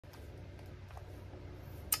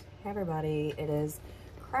Hey everybody, it is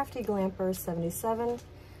Crafty Glamper 77.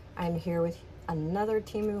 I'm here with another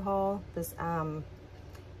TEMU haul. This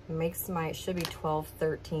makes my, it should be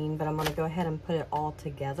 12-13, but I'm gonna go ahead and put it all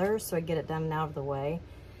together so I get it done and out of the way.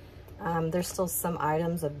 There's still some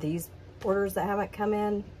items of these orders that haven't come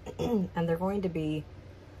in, and they're going to be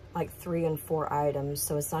like 3 and 4 items,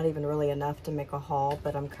 so it's not even really enough to make a haul,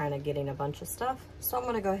 but I'm kind of getting a bunch of stuff, so I'm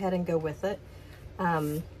gonna go ahead and go with it.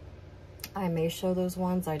 I may show those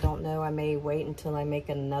ones, I don't know. I may wait until I make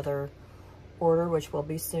another order, which will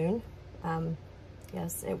be soon.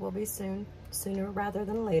 Yes, it will be soon, sooner rather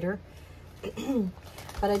than later.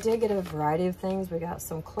 But I did get a variety of things. We got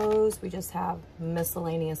some clothes, we just have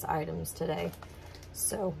miscellaneous items today.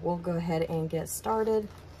 So we'll go ahead and get started.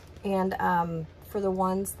 And for the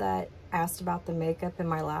ones that asked about the makeup in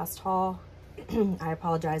my last haul, I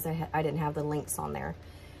apologize, I didn't have the links on there.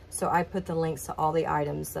 So I put the links to all the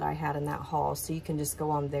items that I had in that haul, so you can just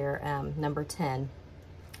go on there, number 10,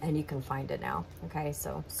 and you can find it now. Okay,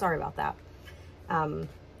 so sorry about that.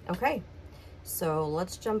 Okay, so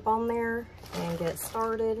let's jump on there and get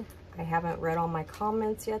started. I haven't read all my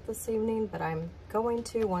comments yet this evening, but I'm going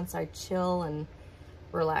to once I chill and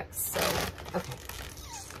relax. So, okay,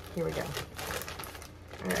 here we go.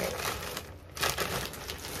 All right.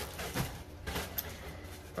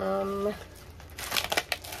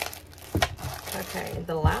 Okay,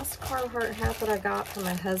 the last Carhartt hat that I got from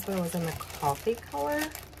my husband was in the coffee color,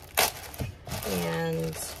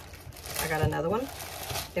 and I got another one.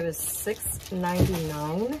 It was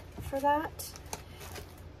 $6.99 for that.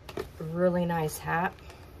 Really nice hat.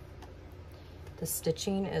 The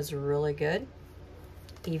stitching is really good.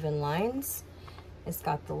 Even lines. It's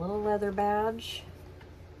got the little leather badge.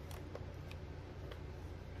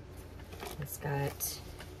 It's got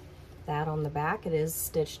that on the back. It is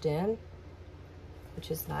stitched in, which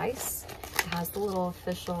is nice. It has the little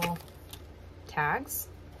official tags.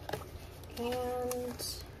 And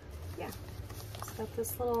yeah, it's got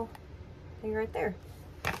this little thing right there.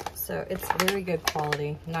 So it's very good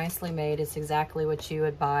quality, nicely made. It's exactly what you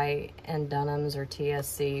would buy in Dunham's or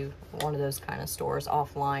TSC, one of those kind of stores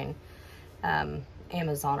offline,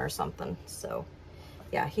 Amazon or something. So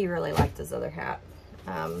yeah, he really liked his other hat.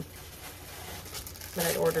 But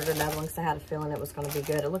I ordered another one because I had a feeling it was going to be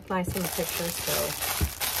good. It looked nice in the picture, so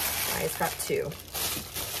I just got 2.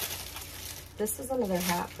 This is another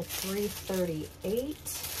hat for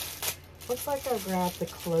 $3.38. Looks like I grabbed the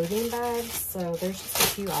clothing bags, so there's just a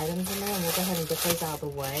few items in there, and we'll go ahead and get those out of the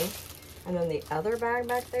way. And then the other bag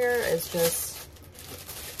back there is just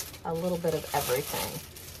a little bit of everything.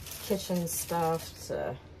 Kitchen stuff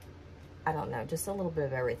to, I don't know, just a little bit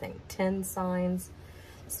of everything. Tin signs,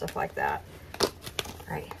 stuff like that.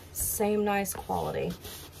 Right, same nice quality.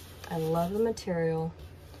 I love the material.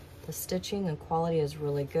 The stitching and quality is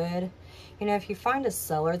really good. You know, if you find a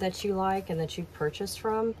seller that you like and that you purchase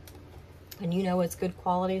from, and you know it's good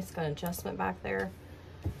quality, it's got an adjustment back there.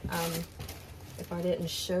 If I didn't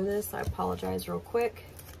show this, I apologize real quick.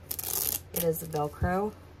 It is a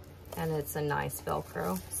Velcro, and it's a nice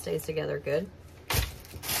Velcro. Stays together good.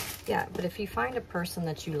 Yeah, but if you find a person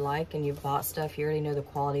that you like and you bought stuff, you already know the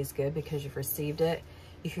quality is good because you've received it.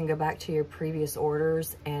 You can go back to your previous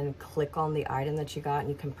orders and click on the item that you got, and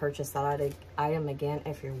you can purchase that item again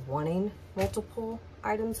if you're wanting multiple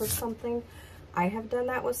items of something. I have done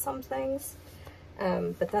that with some things,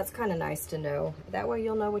 but that's kind of nice to know. That way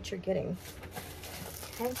you'll know what you're getting.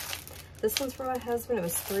 Okay, this one's for my husband. It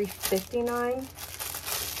was $3.59.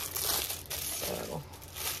 So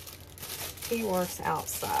he works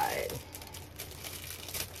outside,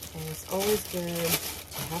 and it's always good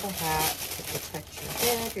to have a hat to protect your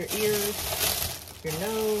head, your ears, your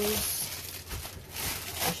nose.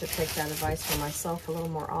 I should take that advice for myself a little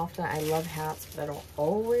more often. I love hats, but I don't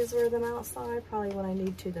always wear them outside, probably when I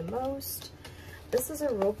need to the most. This is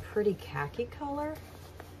a real pretty khaki color.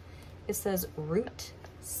 It says Route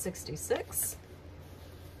 66.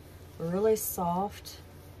 Really soft,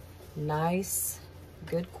 nice,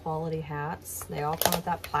 good quality hats. They all come with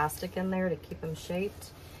that plastic in there to keep them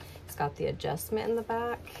shaped. It's got the adjustment in the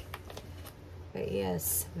back. But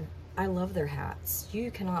yes, I love their hats.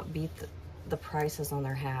 You cannot beat the prices on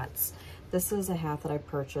their hats. This is a hat that I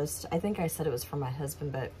purchased. I think I said it was for my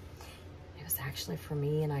husband, but it was actually for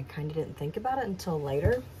me, and I kind of didn't think about it until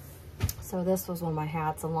later. So this was one of my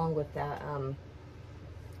hats, along with that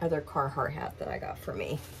other Carhartt hat that I got for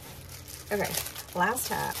me. Okay, last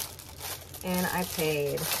hat, and I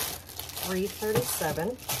paid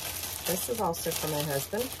 $3.37. This is also for my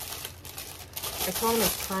husband. I told him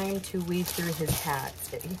it's time to weed through his hats.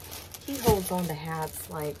 He holds on to hats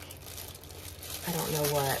like, I don't know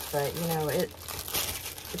what, but you know,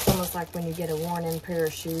 It's almost like when you get a worn-in pair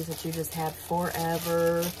of shoes that you just had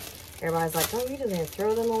forever. Everybody's like, oh, you just need to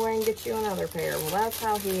throw them away and get you another pair. Well, that's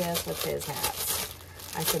how he is with his hats.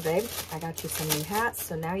 I said, babe, I got you some new hats,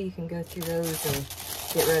 so now you can go through those and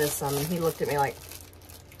get rid of some. And he looked at me like,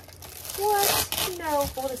 what? No,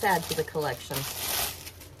 we'll just add to the collection.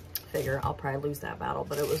 Figure I'll probably lose that battle,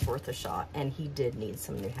 but it was worth a shot. And he did need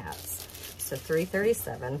some new hats. So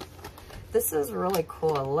 $337. This is really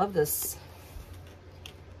cool. I love this.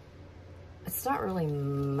 It's not really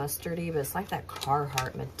mustardy, but it's like that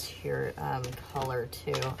Carhartt material color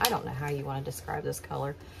too. I don't know how you want to describe this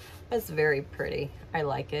color, but it's very pretty. I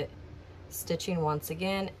like it. Stitching once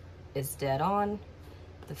again is dead on.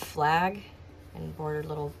 The flag, embroidered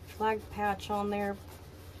little flag patch on there.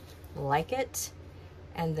 Like it.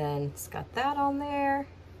 And then it's got that on there.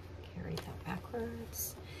 Can't read that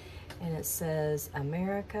backwards. And it says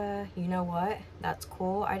America. You know what? That's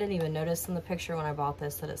cool. I didn't even notice in the picture when I bought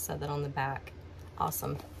this that it said that on the back.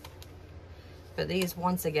 Awesome. But these,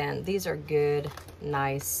 once again, these are good,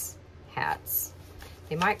 nice hats.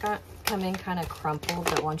 They might come in kind of crumpled,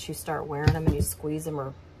 but once you start wearing them and you squeeze them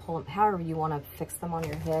or pull them, however you want to fix them on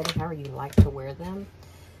your head, however you like to wear them,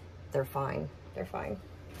 they're fine. They're fine.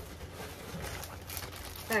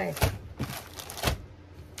 Okay.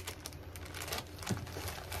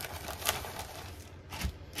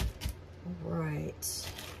 Right,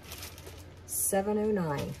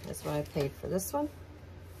 $7.09 is what I paid for this one.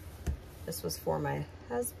 This was for my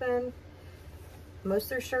husband. Most of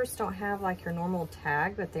their shirts don't have like your normal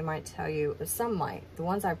tag, but they might tell you, some might. The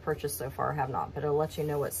ones I've purchased so far have not, but it'll let you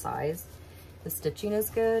know what size. The stitching is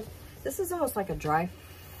good. This is almost like a dry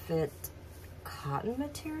fit cotton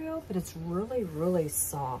material, but it's really, really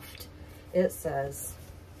soft. It says,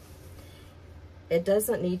 it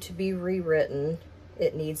doesn't need to be rewritten.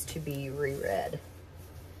 It needs to be reread.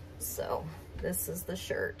 So this is the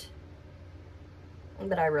shirt.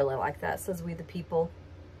 But I really like that. It says We the People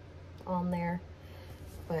on there.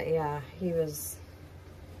 But yeah, he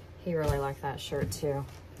really liked that shirt too.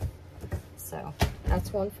 So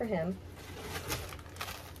that's one for him.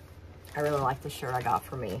 I really like the shirt I got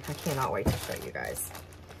for me. I cannot wait to show you guys.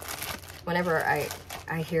 Whenever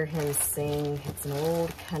I hear him sing, it's an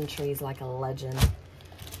old country. He's like a legend.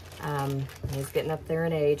 He's getting up there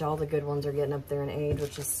in age. All the good ones are getting up there in age,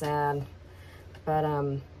 which is sad. But,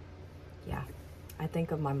 yeah, I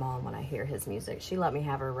think of my mom when I hear his music. She let me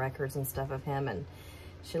have her records and stuff of him, and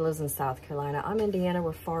she lives in South Carolina. I'm Indiana.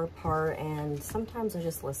 We're far apart, and sometimes I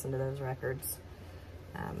just listen to those records.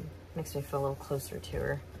 Makes me feel a little closer to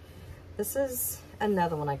her. This is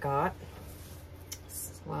another one I got.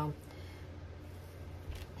 Well,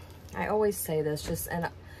 I always say this, and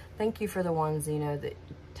thank you for the ones, you know, that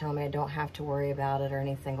tell me I don't have to worry about it or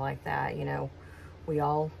anything like that. You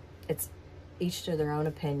know, it's each to their own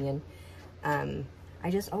opinion. I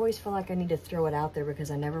just always feel like I need to throw it out there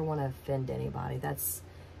because I never want to offend anybody. That's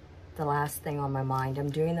the last thing on my mind. I'm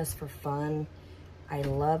doing this for fun. I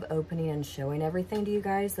love opening and showing everything to you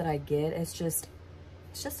guys that I get. It's just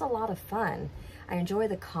a lot of fun. I enjoy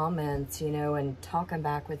the comments, you know, and talking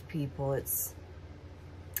back with people. It's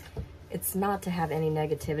not to have any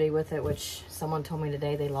negativity with it, which someone told me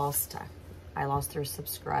today I lost their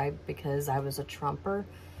subscribe because I was a Trumper.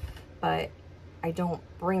 But I don't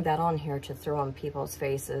bring that on here to throw on people's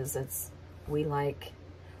faces. We like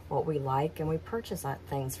what we like, and we purchase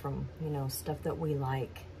things from, you know, stuff that we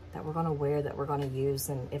like, that we're going to wear, that we're going to use.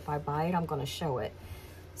 And if I buy it, I'm going to show it.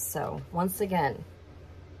 So once again,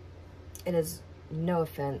 it is no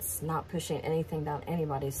offense, not pushing anything down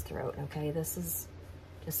anybody's throat, okay? This is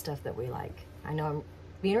just stuff that we like. I know I'm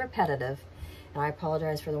being repetitive, and I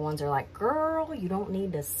apologize for the ones that are like, girl, you don't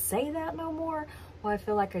need to say that no more. Well, I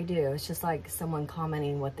feel like I do. It's just like someone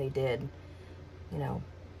commenting what they did, you know,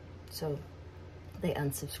 so they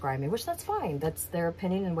unsubscribe me, which that's fine. That's their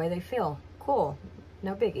opinion and the way they feel. Cool,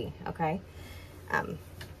 no biggie, okay?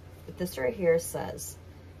 But this right here says,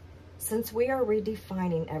 since we are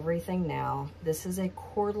redefining everything now, this is a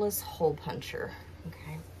cordless hole puncher,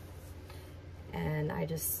 okay? And I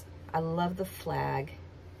love the flag.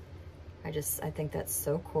 I think that's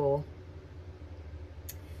so cool.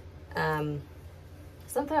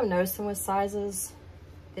 Something I'm noticing with sizes,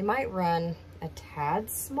 they might run a tad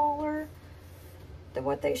smaller than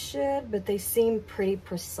what they should, but they seem pretty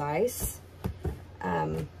precise.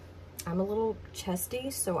 I'm a little chesty,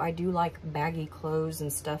 so I do like baggy clothes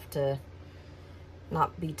and stuff to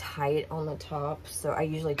not be tight on the top, so I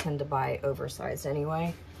usually tend to buy oversized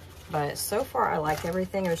anyway. But so far I like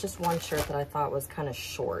everything. There's just one shirt that I thought was kind of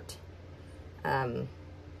short, that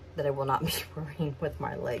I will not be wearing with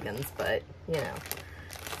my leggings, but you know,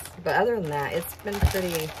 But other than that, it's been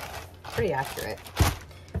pretty accurate.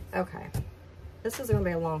 Okay, this is gonna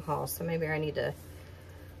be a long haul, so maybe I need to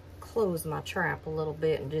close my trap a little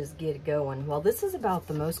bit and just get it going. Well, this is about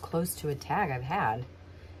the most close to a tag I've had.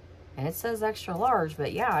 And it says extra large,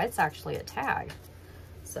 but yeah, it's actually a tag.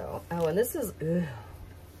 So, oh, and this is, ugh.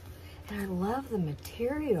 And I love the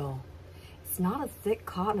material. It's not a thick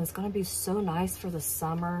cotton. It's gonna be so nice for the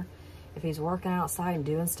summer. If he's working outside and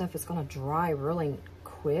doing stuff, it's gonna dry really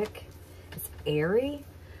quick. It's airy.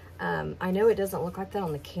 I know it doesn't look like that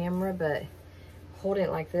on the camera, but holding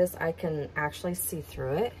it like this, I can actually see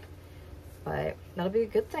through it. But that'll be a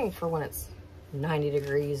good thing for when it's 90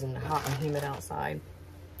 degrees and hot and humid outside.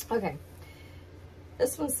 Okay,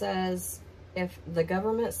 this one says, if the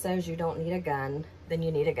government says you don't need a gun, then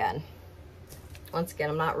you need a gun. Once again,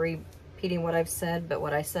 I'm not repeating what I've said, but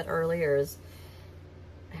what I said earlier is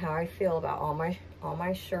how I feel about all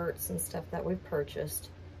my shirts and stuff that we've purchased.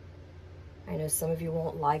 I know some of you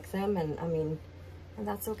won't like them, and I mean, and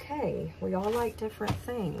that's okay. We all like different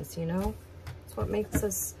things, you know? It's what makes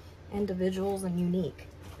us individuals and unique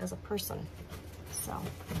as a person. So,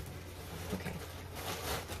 okay.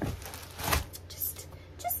 Just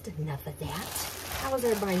enough of that. How was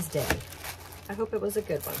everybody's day? I hope it was a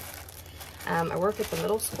good one. I work at the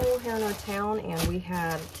middle school here in our town, and we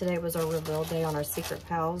had, today was our reveal day on our Secret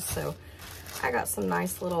Pals, so I got some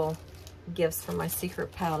nice little gifts from my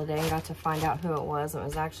Secret Pal today and got to find out who it was. It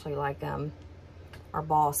was actually like our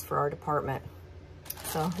boss for our department.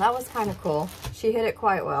 So that was kind of cool. She hit it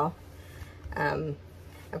quite well.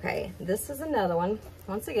 Okay, this is another one.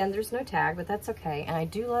 Once again, there's no tag, but that's okay. And I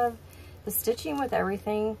do love the stitching with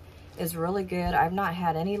everything is really good. I've not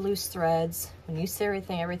had any loose threads. When you see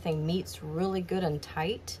everything meets really good and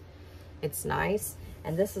tight. It's nice.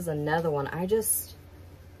 And this is another one. I just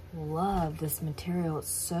love this material. It's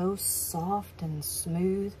so soft and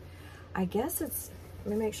smooth. I guess it's,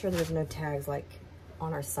 let me make sure there's no tags like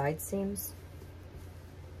on our side seams.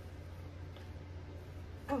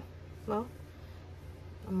 Oh, well,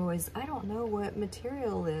 I don't know what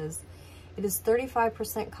material is. It is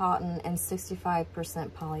 35% cotton and 65%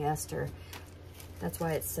 polyester. That's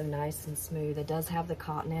why it's so nice and smooth. It does have the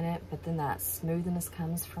cotton in it, but then that smoothness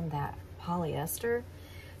comes from that polyester.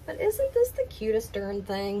 But isn't this the cutest darn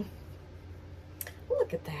thing?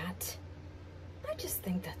 Look at that. I just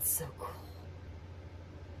think that's so cool.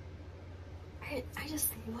 I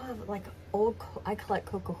just love, like, I collect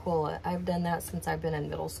Coca-Cola. I've done that since I've been in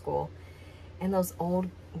middle school. And those old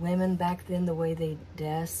women back then, the way they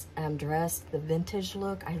dressed, the vintage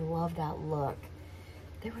look, I love that look.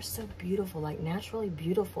 They were so beautiful, like naturally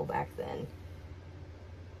beautiful back then.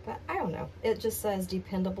 But I don't know. It just says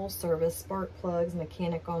dependable service, spark plugs,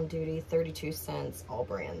 mechanic on duty, 32 cents, all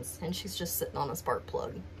brands. And she's just sitting on a spark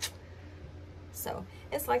plug. So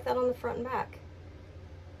it's like that on the front and back.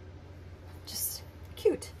 Just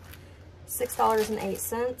cute.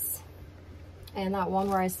 $6.08. And that one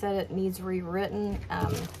where I said it needs rewritten,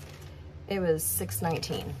 it was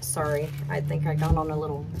 $6.19. Sorry, I think I got on a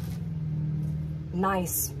little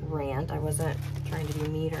nice rant. I wasn't trying to be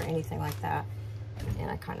mean or anything like that. And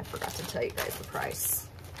I kind of forgot to tell you guys the price.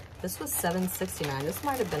 This was $7.69. This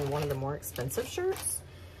might have been one of the more expensive shirts.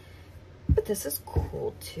 But this is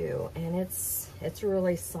cool too. And it's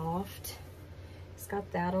really soft. It's got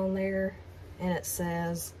that on there. And it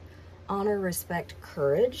says, honor, respect,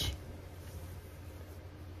 courage.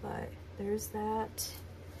 But there's that.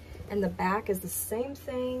 And the back is the same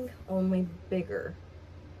thing, only bigger.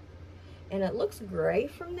 And it looks gray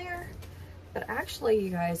from there, but actually, you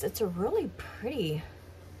guys, it's a really pretty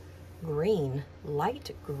green, light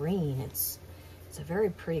green. It's a very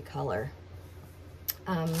pretty color.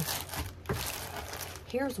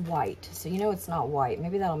 Here's white, so you know it's not white.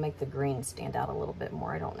 Maybe that'll make the green stand out a little bit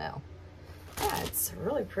more, I don't know. Yeah, it's a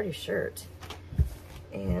really pretty shirt.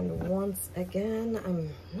 And once again, I'm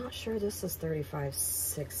not sure this is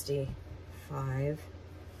 $35.65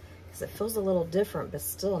 because it feels a little different, but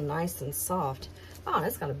still nice and soft. Oh, and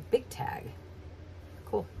it's got a big tag.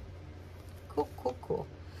 Cool. Cool, cool, cool.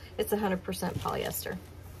 It's 100% polyester.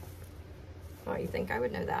 Oh, you think I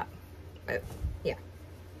would know that? But yeah.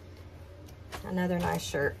 Another nice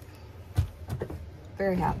shirt.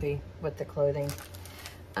 Very happy with the clothing.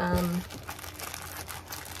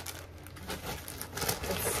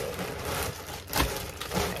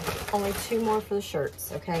 Only 2 more for the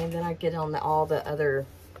shirts, okay? And then I get on all the other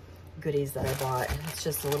goodies that I bought. It's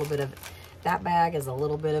just a little bit of, that bag is a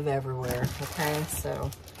little bit of everywhere, okay? So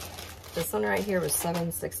this one right here was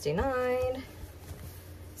 $7.69.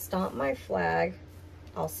 Stomp my flag.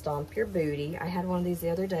 I'll stomp your booty. I had one of these the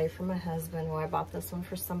other day for my husband. Well, I bought this one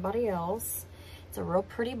for somebody else. It's a real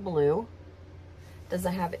pretty blue.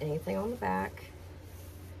 Doesn't have anything on the back.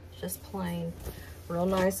 Just plain. Real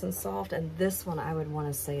nice and soft. And this one I would want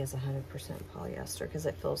to say is 100% polyester because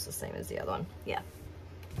it feels the same as the other one. Yeah.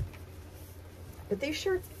 But these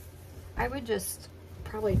shirts, I would just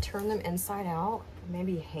probably turn them inside out.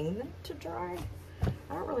 Maybe hang them to dry.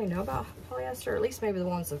 I don't really know about polyester, or at least maybe the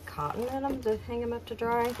ones with cotton in them to hang them up to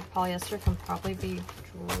dry. The polyester can probably be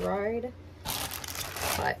dried.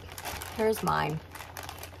 But here's mine.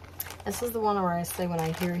 This is the one where I say when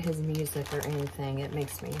I hear his music or anything, it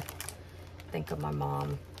makes me think of my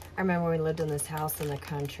mom. I remember when we lived in this house in the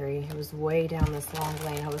country. It was way down this long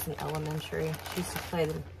lane. I was in elementary. She used to play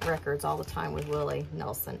the records all the time with Willie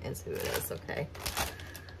Nelson is who it is, okay?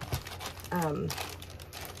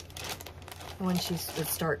 When she would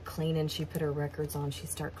start cleaning, she put her records on, she'd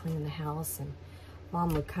start cleaning the house, and Mom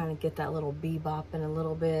would kind of get that little bebop in a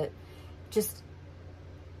little bit. Just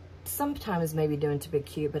sometimes maybe doing to be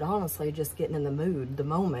cute, but honestly just getting in the mood, the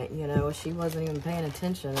moment, you know. She wasn't even paying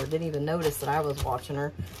attention or didn't even notice that I was watching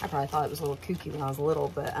her. I probably thought it was a little kooky when I was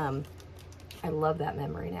little, but I love that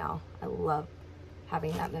memory now. I love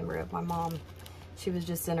having that memory of my mom. She was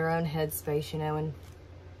just in her own headspace, you know, and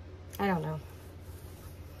I don't know.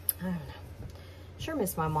 Sure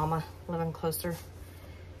miss my mama living closer.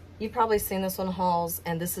 You've probably seen this on hauls,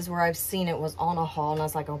 and this is where I've seen it was on a haul, and I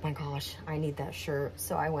was like, oh my gosh, I need that shirt.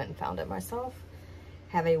 So I went and found it myself.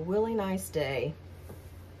 Have a really nice day.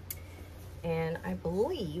 And I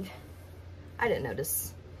believe, I didn't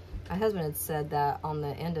notice, my husband had said that on the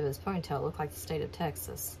end of his ponytail it looked like the state of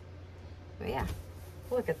Texas. But yeah,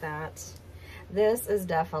 look at that. This is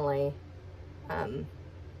definitely 100%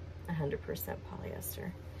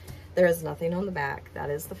 polyester. There is nothing on the back. That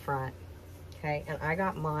is the front. Okay, and I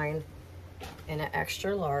got mine in an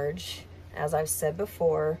extra large. As I've said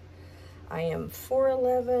before, I am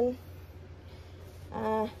 4'11".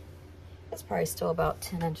 It's probably still about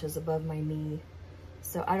 10 inches above my knee.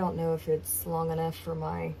 So I don't know if it's long enough for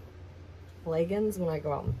my leggings when I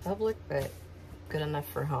go out in public, but good enough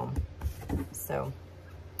for home. So,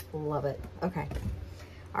 love it. Okay.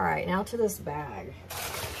 All right, now to this bag.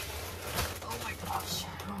 Oh my gosh.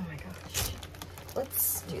 Oh my gosh.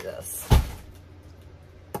 Let's do this.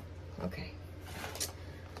 Okay.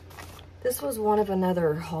 This was one of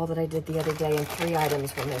another haul that I did the other day, and 3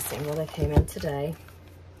 items were missing. Well, they came in today.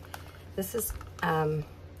 This is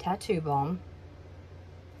tattoo balm.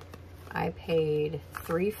 I paid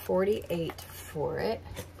 $3.48 for it.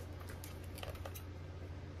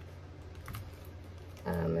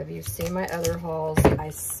 If you've seen my other hauls, I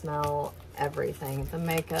smell everything. The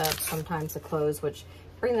makeup, sometimes the clothes, which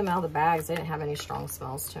bring them out of the bags, they didn't have any strong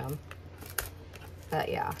smells to them. But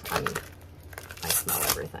yeah, I smell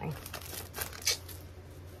everything.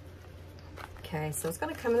 Okay, so it's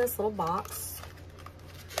gonna come in this little box.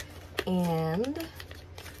 And,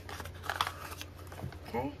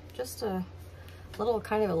 okay, just a little,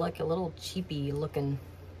 kind of like a little cheapy looking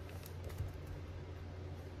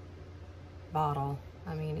bottle.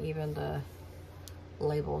 I mean, even the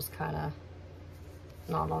label's kind of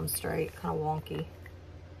not on straight, kind of wonky.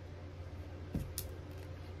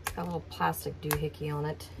 It's got a little plastic doohickey on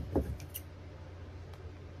it.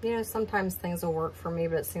 You know, sometimes things will work for me,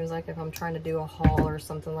 but it seems like if I'm trying to do a haul or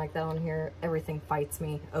something like that on here, everything fights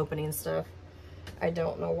me opening stuff. I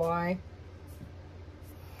don't know why.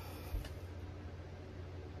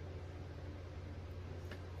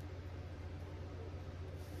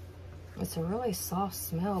 It's a really soft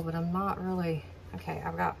smell, but I'm not really... Okay,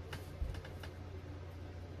 I've got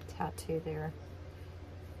tattoo there.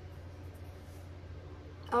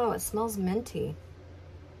 Oh, it smells minty.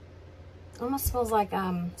 It almost smells like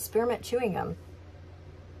spearmint chewing gum.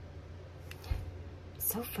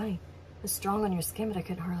 It's so funny. It's strong on your skin, but I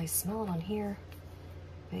couldn't hardly smell it on here.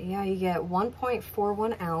 But yeah, you get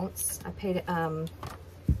 1.41 ounce. I paid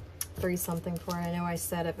 3 something for it. I know I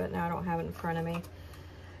said it, but now I don't have it in front of me.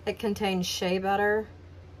 It contains shea butter,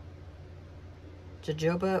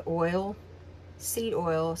 jojoba oil, seed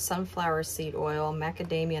oil, sunflower seed oil,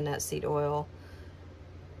 macadamia nut seed oil,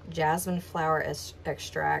 jasmine flower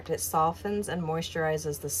extract. It softens and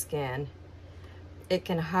moisturizes the skin. It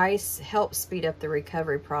can help speed up the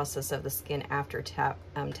recovery process of the skin after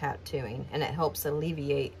tattooing, and it helps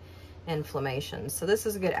alleviate inflammation. So this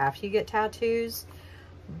is good after you get tattoos,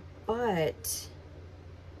 but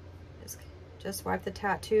just wipe the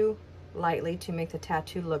tattoo lightly to make the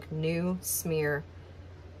tattoo look new. Smear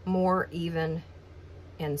more even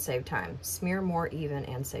and save time. Smear more even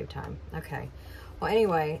and save time. Okay. Well,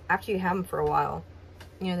 anyway, after you have them for a while,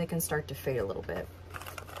 you know, they can start to fade a little bit.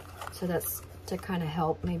 So that's to kind of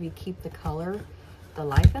help maybe keep the color, the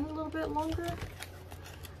life in a little bit longer.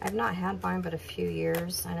 I've not had mine but a few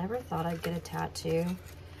years. I never thought I'd get a tattoo,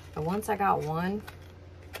 but once I got one,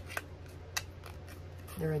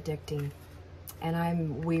 they're addicting. And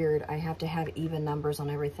I'm weird. I have to have even numbers on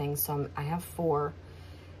everything, so I have 4.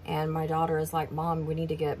 And my daughter is like, Mom, we need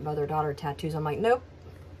to get mother-daughter tattoos. I'm like, nope,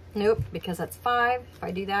 nope, because that's 5. If I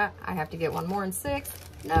do that, I have to get one more and 6.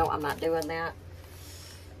 No, I'm not doing that.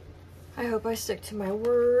 I hope I stick to my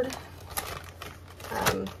word.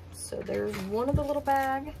 So there's one of the little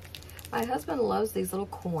bag. My husband loves these little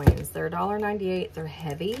coins. They're $1.98. They're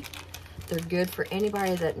heavy. They're good for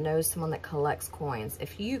anybody that knows someone that collects coins.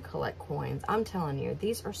 If you collect coins, I'm telling you,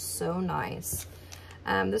 these are so nice.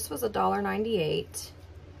 This was $1.98,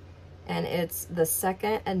 and it's the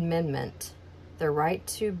Second Amendment, the right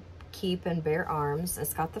to keep and bear arms.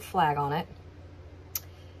 It's got the flag on it.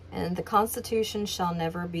 And the Constitution shall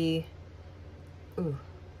never be, ooh,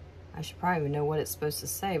 I should probably know what it's supposed to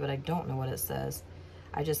say, but I don't know what it says.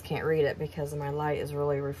 I just can't read it because my light is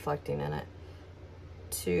really reflecting in it.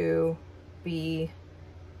 To be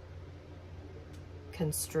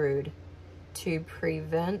construed to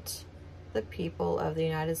prevent the people of the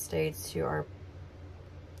United States who are,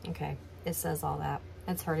 okay, it says all that.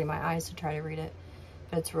 It's hurting my eyes to try to read it,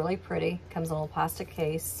 but it's really pretty. Comes in a little plastic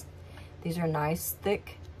case. These are nice,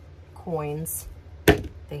 thick coins.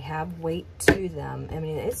 They have weight to them. I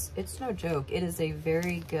mean, it's no joke. It is a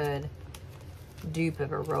very good dupe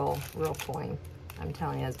of a real coin. I'm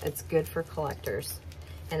telling you, it's good for collectors.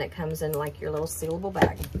 And it comes in like your little sealable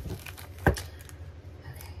bag. Okay.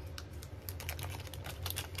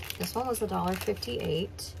 This one was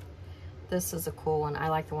 $1.58. This is a cool one. I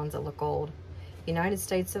like the ones that look old. United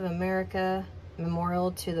States of America,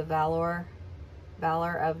 Memorial to the Valor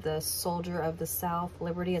of the Soldier of the South,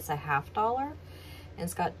 Liberty. It's a $50. And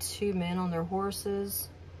it's got 2 men on their horses.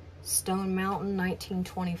 Stone Mountain,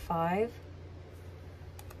 1925.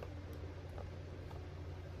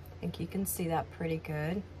 I think you can see that pretty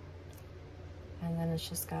good. And then it's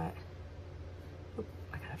just got, oop,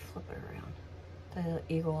 I gotta flip it around. The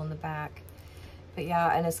eagle on the back. But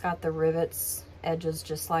yeah, and it's got the rivets, edges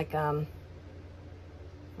just like, I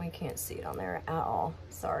can't see it on there at all,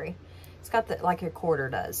 sorry. It's got the, like your quarter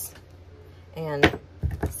does. And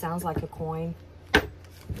it sounds like a coin.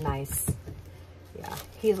 Nice. Yeah,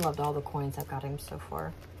 he's loved all the coins I've got him so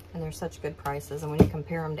far. And they're such good prices. And when you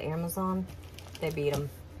compare them to Amazon, they beat them.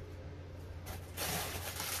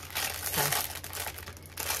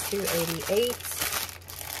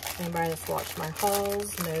 $2.88. Anybody that's watched my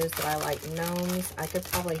hauls knows that I like gnomes. I could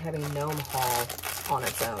probably have a gnome haul on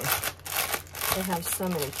its own. They have so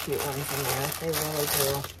many cute ones in there. They really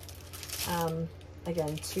do.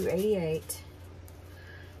 Again, $2.88.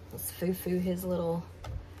 Let's foo-foo his little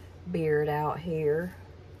beard out here.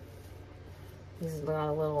 He's got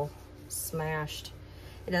a little smashed.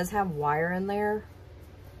 It does have wire in there,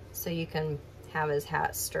 so you can have his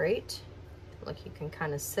hat straight. Look, you can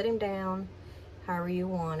kind of sit him down however you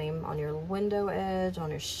want him, on your window edge,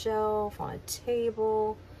 on your shelf, on a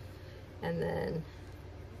table. And then,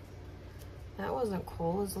 that wasn't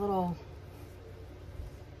cool,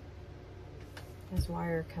 his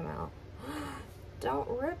wire come out. Don't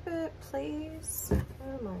rip it, please.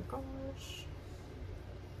 Oh my gosh.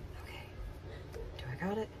 Okay, do I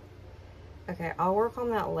got it? Okay, I'll work on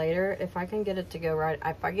that later. If I can get it to go right,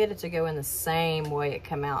 if I get it to go in the same way it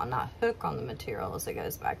come out and not hook on the material as it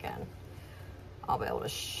goes back in, I'll be able to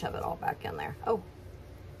shove it all back in there. Oh,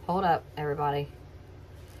 hold up, everybody.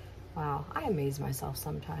 Wow, I amaze myself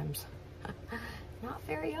sometimes. Not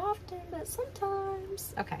very often, but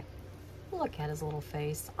sometimes. Okay, look at his little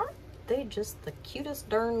face. Aren't they just the cutest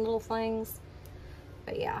darn little things?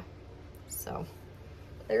 But yeah, so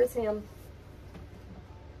there's him.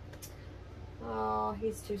 Oh,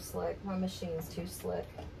 he's too slick. My machine's too slick.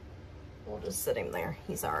 We'll just sit him there.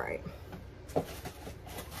 He's all right.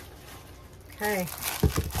 Okay.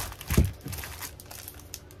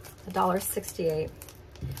 $1.68.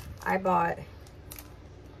 I bought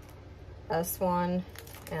us one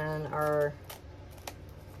and our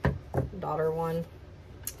daughter one.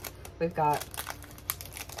 We've got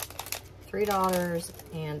 3 daughters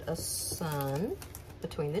and a son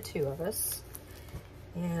between the 2 of us.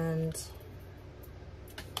 And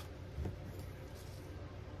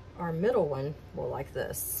our middle one will like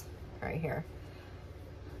this right here.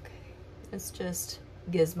 Okay, it's just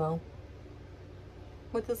Gizmo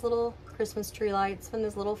with his little Christmas tree lights and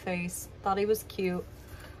his little face. Thought he was cute.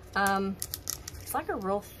 It's like a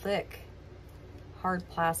real thick, hard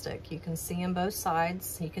plastic. You can see on both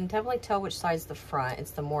sides. You can definitely tell which side's the front.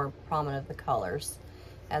 It's the more prominent of the colors,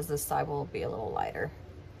 as this side will be a little lighter.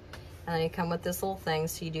 And then you come with this little thing,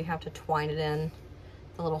 so you do have to twine it in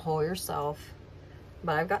the little hole yourself.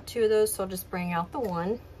 But I've got 2 of those, so I'll just bring out the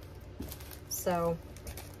one. So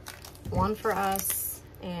 1 for us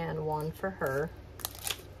and 1 for her.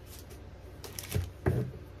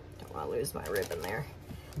 Don't want to lose my ribbon there.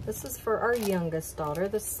 This is for our youngest daughter,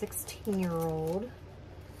 the 16-year-old.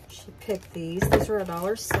 She picked these. These were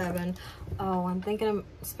 $1.07. Oh, I'm thinking,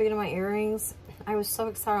 speaking of my earrings, I was so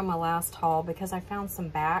excited on my last haul because I found some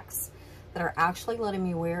backs that are actually letting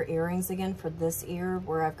me wear earrings again for this ear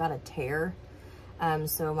where I've got a tear.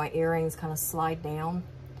 So my earrings kind of slide down.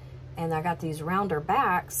 And I got these rounder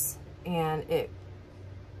backs, and it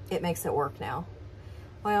makes it work now.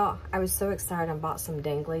 Well, I was so excited and bought some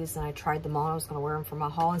danglies, and I tried them on. I was going to wear them for my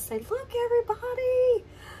haul and say, look, everybody.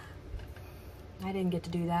 I didn't get to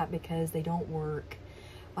do that because they don't work.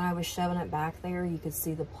 When I was shoving it back there, you could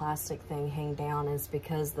see the plastic thing hang down. And it's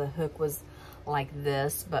because the hook was like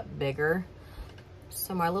this, but bigger.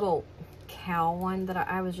 So my little cow one that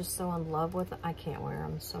I was just so in love with, I can't wear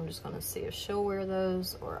them. So I'm just going to see if she'll wear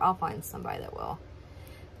those, or I'll find somebody that will.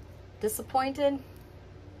 Disappointed?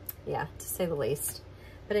 Yeah, to say the least.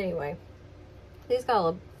 But anyway, these got a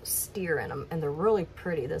little steer in them, and they're really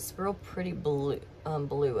pretty. This real pretty blue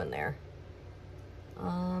in there.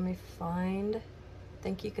 Let me find, I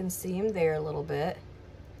think you can see them there a little bit.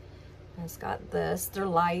 And it's got this, they're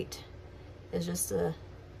light. It's just a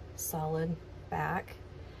solid back.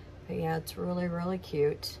 But yeah, it's really, really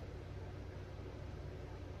cute.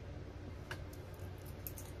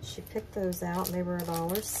 She picked those out, and they were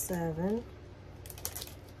 $1.07.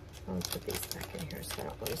 I'll put these back in here so I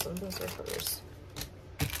don't lose them. Those are hers.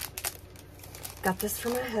 Got this for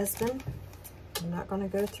my husband. I'm not going to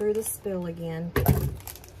go through the spill again.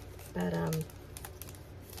 But,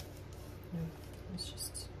 it's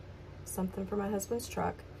just something for my husband's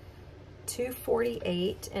truck.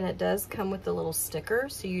 $2.48, and it does come with the little sticker.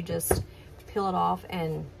 So you just peel it off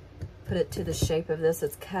and put it to the shape of this.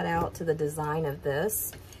 It's cut out to the design of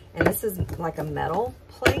this. And this is like a metal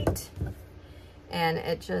plate. And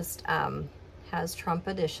it just has Trump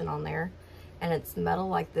Edition on there. And it's metal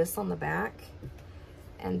like this on the back.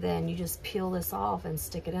 And then you just peel this off and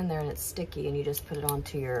stick it in there, and it's sticky, and you just put it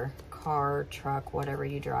onto your car, truck, whatever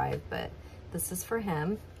you drive. But this is for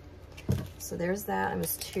him. So there's that. It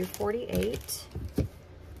was $2.48.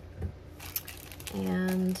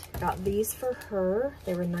 And got these for her.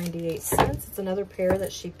 They were 98 cents. It's another pair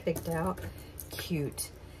that she picked out.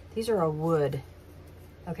 Cute. These are a wood.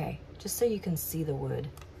 Okay, just so you can see the wood.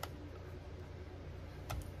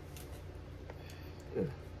 Ooh,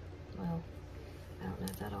 well, I don't know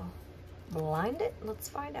if that'll blind it. Let's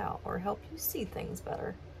find out, or help you see things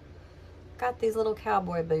better. Got these little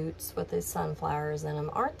cowboy boots with these sunflowers in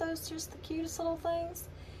them. Aren't those just the cutest little things?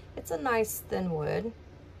 It's a nice thin wood.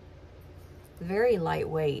 Very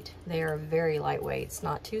lightweight. They are very lightweight. It's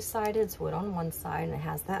not two-sided. It's wood on one side, and it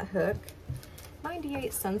has that hook.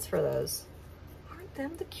 98 cents for those. Aren't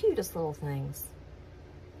them the cutest little things?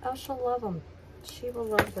 Oh, she'll love them. She will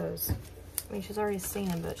love those. I mean, she's already seen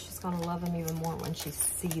them, but she's going to love them even more when she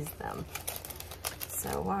sees them.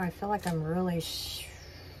 So, wow, I feel like I'm really...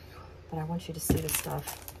 but I want you to see the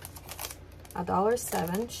stuff.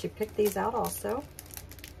 $1.07. She picked these out also.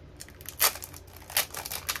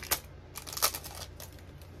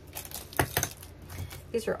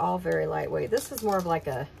 These are all very lightweight. This is more of like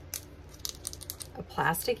a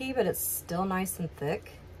plasticky, but it's still nice and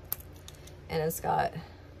thick. And it's got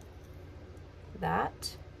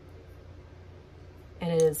that.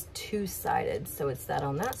 And it is two-sided. So it's that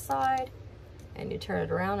on that side, and you turn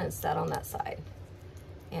it around and it's that on that side.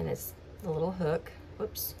 And it's the little hook.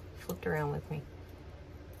 Whoops, flipped around with me.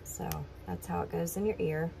 So that's how it goes in your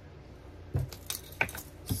ear.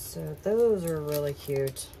 So those are really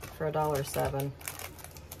cute for $1.07.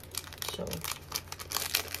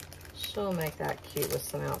 She'll make that cute with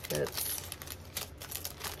some outfits.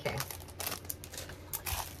 Okay.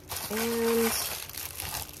 And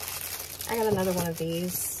I got another one of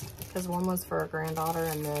these because one was for a granddaughter,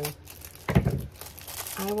 and then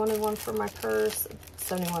I wanted one for my purse.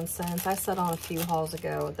 71 cents. I said on a few hauls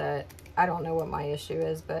ago that I don't know what my issue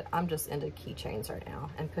is, but I'm just into keychains right now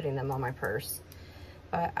and putting them on my purse.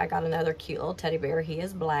 But I got another cute little teddy bear. He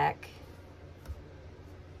is black.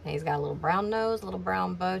 And he's got a little brown nose, a little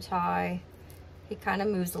brown bow tie. He kind of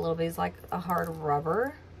moves a little bit. He's like a hard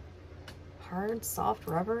rubber. Hard, soft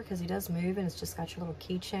rubber, because he does move, and it's just got your little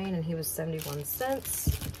keychain, and he was 71 cents.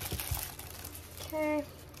 Okay.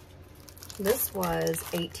 This was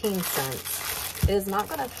 18 cents. It is not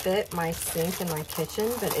going to fit my sink in my kitchen,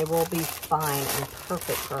 but it will be fine and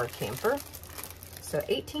perfect for our camper. So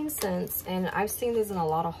 18 cents, and I've seen these in a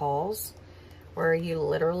lot of hauls where you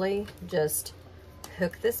literally just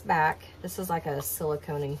hook this back. This is like a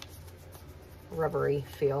silicone-y, rubbery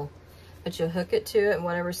feel. But you'll hook it to it, and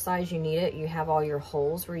whatever size you need it, you have all your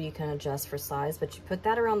holes where you can adjust for size. But you put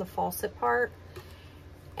that around the faucet part,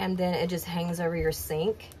 and then it just hangs over your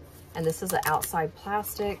sink. And this is an outside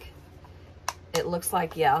plastic. It looks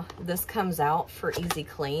like, yeah, this comes out for easy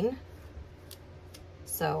clean.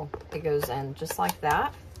 So it goes in just like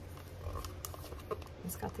that.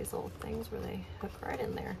 It's got these little things where they hook right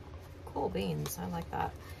in there. Cool beans, I like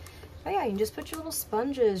that. But yeah, you can just put your little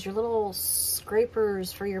sponges, your little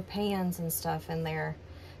scrapers for your pans and stuff in there.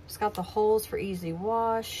 It's got the holes for easy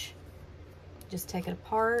wash. Just take it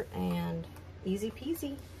apart and easy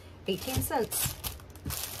peasy. 18 cents.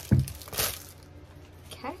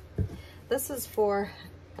 Okay. This is for,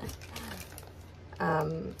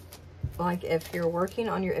 like if you're working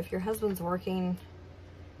on your, if your husband's working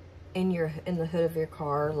in the hood of your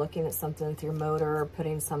car, looking at something with your motor,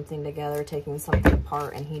 putting something together, taking something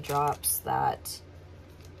apart, and he drops that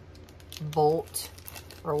bolt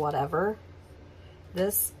or whatever.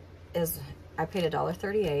 This is, I paid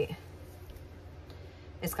 $1.38.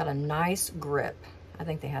 It's got a nice grip. I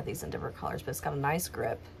think they have these in different colors, but it's got a nice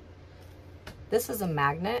grip. This is a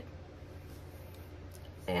magnet,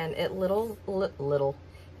 and it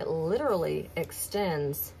it literally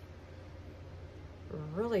extends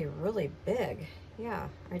really, really big. Yeah,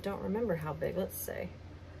 I don't remember how big. Let's say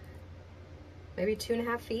maybe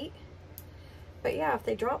 2.5 feet. But yeah, if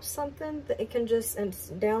they drop something, it can just, and it's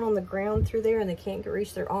down on the ground through there and they can't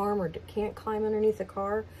reach their arm or can't climb underneath the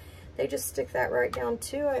car, they just stick that right down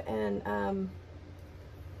to it and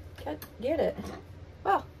get it.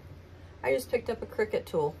 Well, I just picked up a Cricut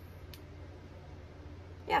tool.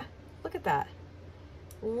 Yeah, look at that.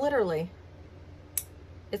 Literally,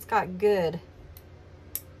 it's got good.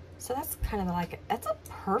 So that's kind of like, that's a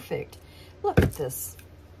perfect, look at this,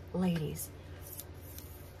 ladies.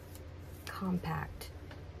 Compact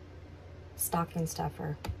stocking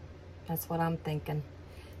stuffer. That's what I'm thinking.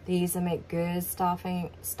 These make good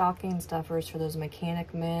stocking stuffers for those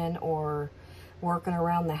mechanic men or working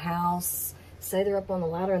around the house. Say they're up on the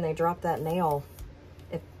ladder and they drop that nail.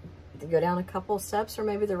 If they go down a couple steps, or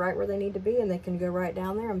maybe they're right where they need to be, and they can go right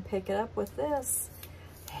down there and pick it up with this.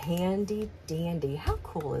 Handy dandy. How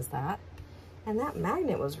cool is that? And that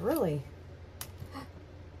magnet was really,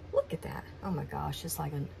 look at that. Oh my gosh, it's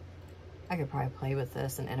like I could probably play with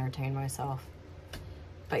this and entertain myself.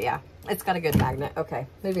 But yeah, it's got a good magnet. Okay,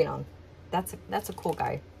 moving on. That's a cool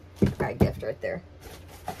guy gift right there.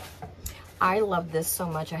 I love this so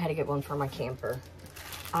much, I had to get one for my camper.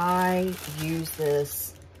 I use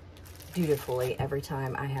this dutifully every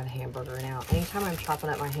time I have a hamburger now. Anytime I'm chopping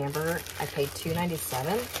up my hamburger, I paid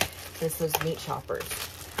 $2.97. This is meat choppers.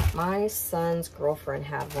 My son's girlfriend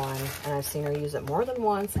had one, and I've seen her use it more than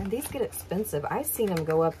once, and these get expensive. I've seen them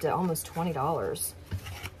go up to almost $20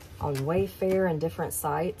 on Wayfair and different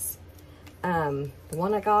sites. The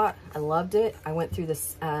one I got, I loved it. I went through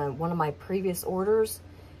this one of my previous orders,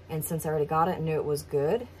 and since I already got it and knew it was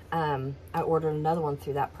good, I ordered another one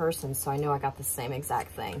through that person, so I know I got the same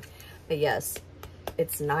exact thing. But yes,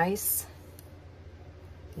 it's nice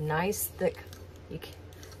thick. I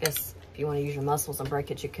guess if you want to use your muscles and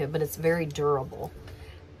break it, you could, but it's very durable.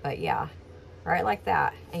 But yeah, right like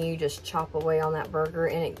that, and you just chop away on that burger,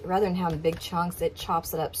 and rather than having big chunks, it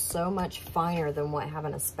chops it up so much finer than what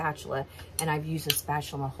having a spatula. And I've used a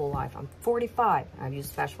spatula my whole life. I'm 45, and I've used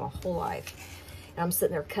a spatula my whole life. And I'm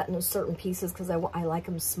sitting there cutting those certain pieces because I like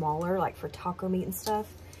them smaller, like for taco meat and stuff.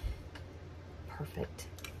 Perfect.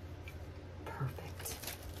 Perfect.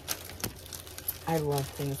 I love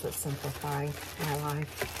things that simplify my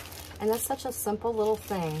life. And that's such a simple little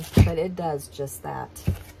thing, but it does just that.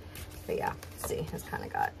 But yeah, see, it's kind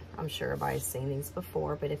of got, I'm sure everybody's seen these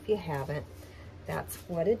before, but if you haven't, that's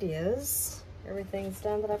what it is. Everything's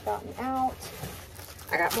done that I've gotten out.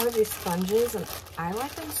 I got more of these sponges, and I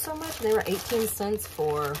like them so much. They were 18 cents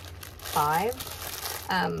for 5.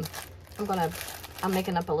 I'm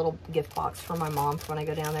making up a little gift box for my mom for when I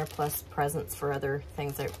go down there, plus presents for other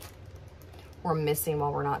things that we're missing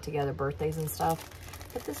while we're not together, birthdays and stuff.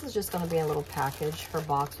 But this is just going to be a little package or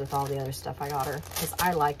box with all the other stuff I got her, because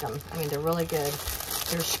I like them. I mean, they're really good.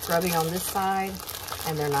 They're scrubby on this side,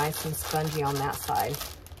 and they're nice and spongy on that side.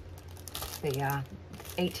 But yeah,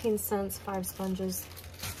 18 cents, 5 sponges.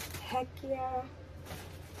 Heck yeah.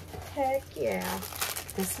 Heck yeah.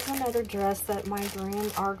 This is another dress that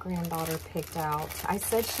our granddaughter picked out. I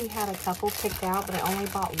said she had a couple picked out, but I only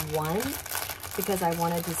bought one because I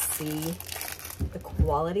wanted to see the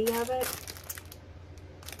quality of it.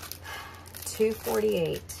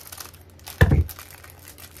 $2.48.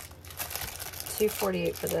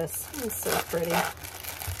 $2.48 for this. It's so pretty.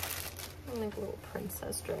 Like a little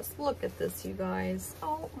princess dress. Look at this, you guys.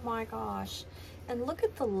 Oh my gosh. And look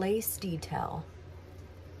at the lace detail.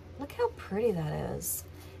 Look how pretty that is.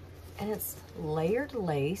 And it's layered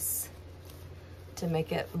lace to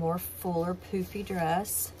make it more fuller, poofy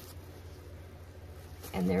dress.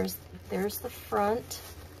 And there's the front.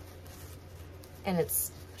 And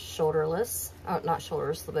it's shoulderless. Oh, not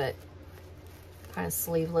shoulderless, but kind of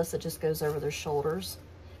sleeveless. It just goes over their shoulders.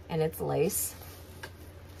 And it's lace.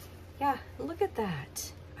 Yeah, look at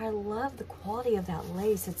that. I love the quality of that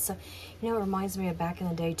lace. It's so, you know, it reminds me of back in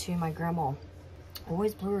the day too. My grandma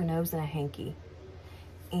always blew her nose in a hanky.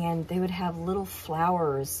 And they would have little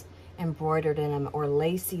flowers embroidered in them or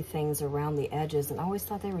lacy things around the edges. And I always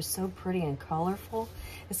thought they were so pretty and colorful.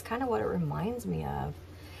 It's kind of what it reminds me of.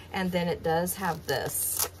 And then it does have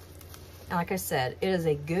this. And like I said, it is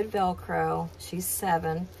a good Velcro. She's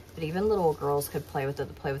 7. But even little girls could play with it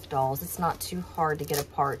to play with dolls. It's not too hard to get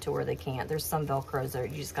apart to where they can't. There's some Velcros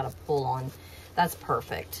that you just got to pull on. That's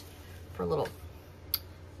perfect for little,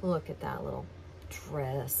 look at that little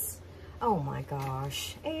dress. Oh my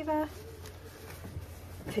gosh. Ava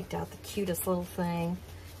picked out the cutest little thing.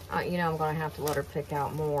 You know, I'm going to have to let her pick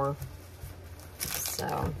out more.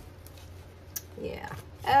 So, yeah.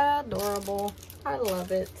 Adorable. I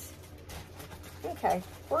love it. Okay,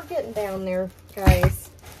 we're getting down there, guys.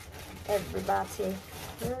 Everybody,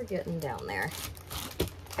 we're getting down there.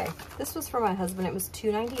 Okay, this was for my husband. It was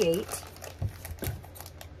 $2.98.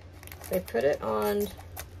 They put it on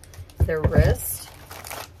their wrist.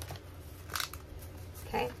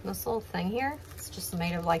 Okay, this little thing here, it's just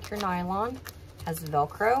made of like your nylon. Has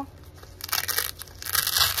Velcro.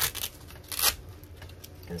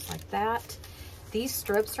 Goes like that. These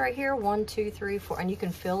strips right here, 1, 2, 3, 4, and you can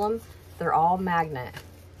feel them. They're all magnet.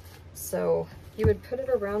 So you would put it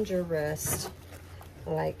around your wrist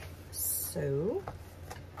like so.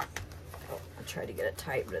 Oh, I tried to get it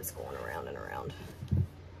tight, but it's going around and around.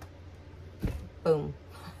 Boom.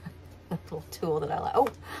 That little tool that I like. Oh,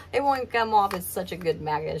 it won't come off. It's such a good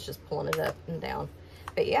magnet. It's just pulling it up and down.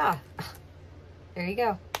 But yeah, there you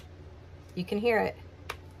go. You can hear it.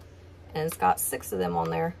 And it's got 6 of them on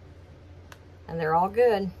there. And they're all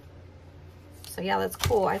good. So yeah, that's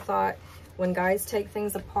cool. I thought when guys take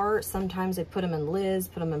things apart, sometimes they put them in lids,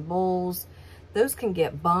 put them in bowls. Those can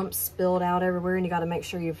get bumps spilled out everywhere, and you got to make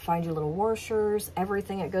sure you find your little washers,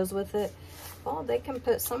 everything that goes with it. Well, they can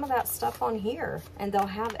put some of that stuff on here, and they'll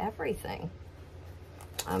have everything.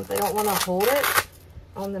 If they don't want to hold it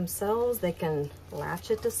on themselves, they can latch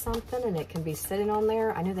it to something, and it can be sitting on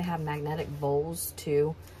there. I know they have magnetic bowls,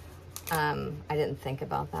 too. I didn't think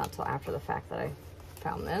about that until after the fact that I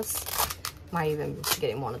found this. Might even be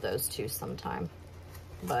getting one of those too sometime.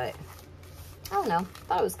 But I don't know.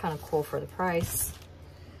 Thought it was kind of cool for the price.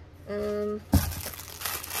 I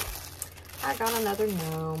got another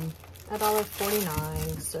GNOME,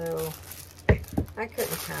 $1.49, so I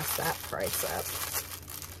couldn't pass that price up.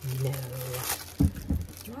 No,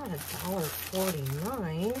 not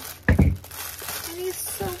 $1.49. And he's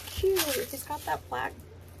so cute. He's got that black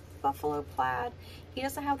buffalo plaid. He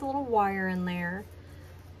doesn't have the little wire in there.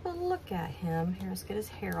 But look at him. Here, let's get his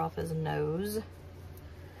hair off his nose.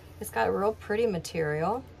 It's got a real pretty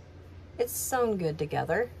material. It's sewn good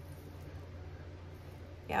together.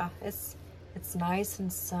 Yeah, it's nice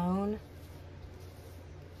and sewn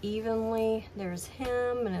evenly. There's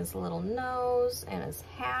him and his little nose and his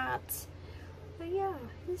hat. But yeah,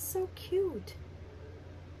 he's so cute.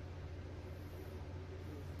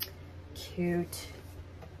 Cute.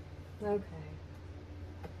 Okay.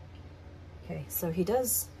 Okay, so he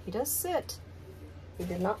does sit. He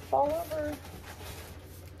did not fall over.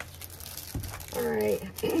 All right,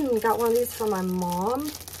 got one of these for my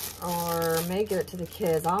mom, or may give it to the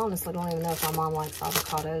kids. I honestly don't even know if my mom likes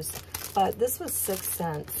avocados, but this was 6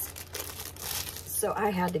 cents. So I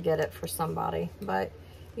had to get it for somebody, but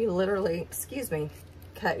you literally, excuse me,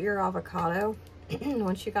 cut your avocado.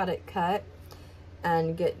 Once you got it cut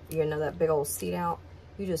and get, you know, that big old seed out,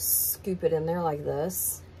 you just scoop it in there like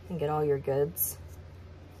this and get all your goods.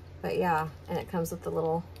 But yeah, and it comes with the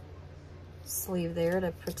little sleeve there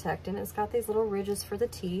to protect it. And it's got these little ridges for the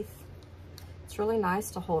teeth. It's really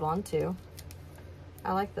nice to hold on to.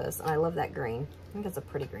 I like this, and I love that green. I think it's a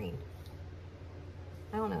pretty green.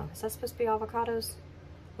 I don't know, is that supposed to be avocados?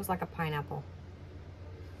 It looks like a pineapple.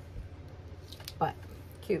 But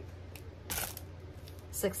cute.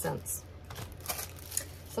 6 cents.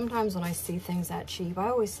 Sometimes when I see things that cheap, I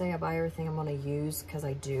always say I buy everything I'm going to use, because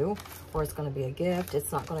I do, or it's going to be a gift.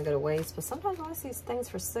 It's not going to go to waste. But sometimes when I see things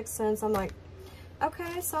for 6 cents, I'm like,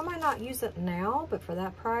 okay, so I might not use it now, but for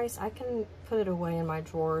that price, I can put it away in my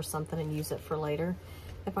drawer or something and use it for later.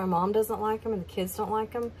 If my mom doesn't like them and the kids don't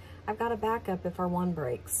like them, I've got a backup if our one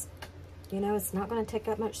breaks. You know, it's not going to take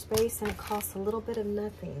up much space and it costs a little bit of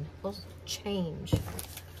nothing. Little change.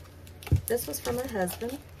 This was from my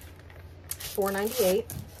husband. $4.98.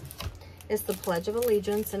 It's the Pledge of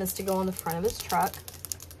Allegiance and it's to go on the front of his truck.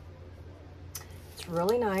 It's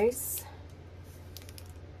really nice.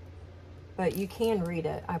 But you can read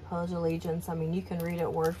it. I pledge allegiance. I mean, you can read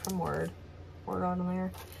it word from word. Word on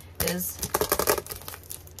there is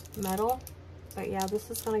metal. But yeah, this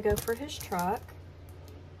is going to go for his truck.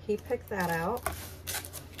 He picked that out.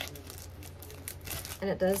 And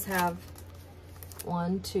it does have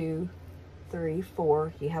 1, 2, 3,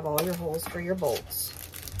 4. You have all your holes for your bolts.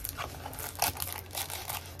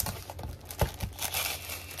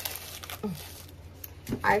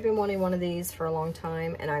 I've been wanting one of these for a long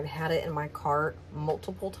time, and I've had it in my cart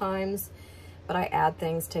multiple times, but I add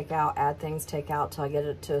things, take out, add things, take out till I get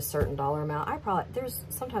it to a certain dollar amount.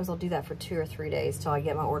 Sometimes I'll do that for 2 or 3 days till I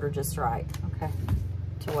get my order just right, okay,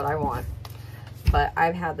 to what I want. But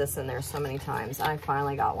I've had this in there so many times. I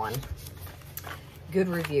finally got one. Good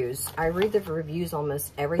reviews. I read the reviews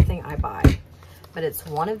almost everything I buy, but it's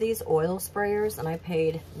one of these oil sprayers, and I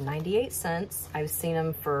paid 98 cents. I've seen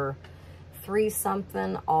them for $3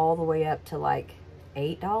 something all the way up to like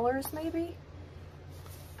 $8 maybe.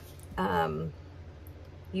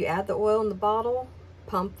 You add the oil in the bottle,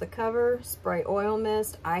 pump the cover, spray oil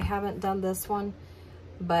mist. I haven't done this one,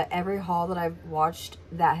 but every haul that I've watched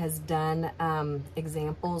that has done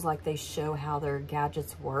examples, like they show how their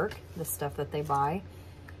gadgets work, the stuff that they buy,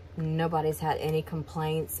 nobody's had any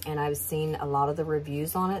complaints, and I've seen a lot of the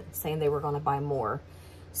reviews on it saying they were going to buy more.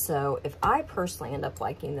 So if I personally end up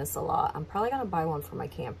liking this a lot, I'm probably going to buy one for my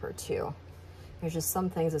camper too. There's just some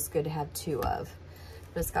things it's good to have 2 of.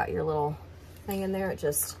 But it's got your little thing in there. It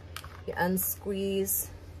just, you unsqueeze.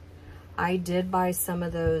 I did buy some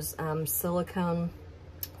of those silicone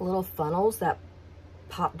little funnels that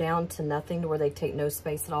pop down to nothing, to where they take no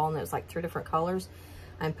space at all, and there's like 3 different colors.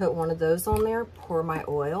 I put one of those on there, pour my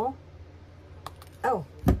oil. Oh,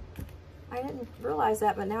 I didn't realize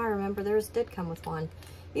that, but now I remember theirs did come with one.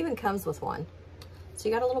 Even comes with one. So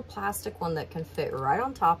you got a little plastic one that can fit right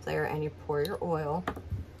on top there, and you pour your oil,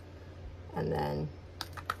 and then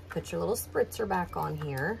put your little spritzer back on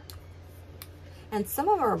here. And some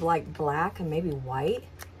of them are like black and maybe white,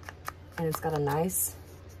 and it's got a nice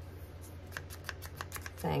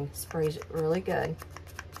thing. Sprays it really good.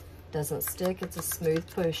 Doesn't stick. It's a smooth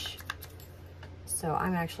push. So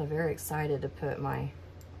I'm actually very excited to put my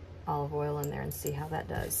olive oil in there and see how that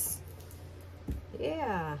does.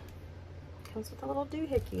 Yeah, comes with a little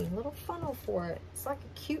doohickey, little funnel for it. It's like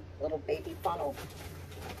a cute little baby funnel.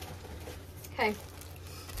 Okay.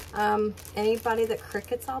 Anybody that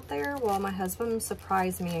Cricuts out there? Well, my husband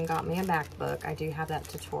surprised me and got me a MacBook. I do have that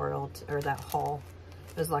tutorial, or that haul.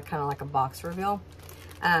 It was like kind of like a box reveal.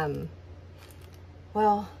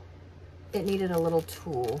 Well, it needed a little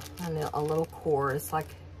tool and a little cord. It's like,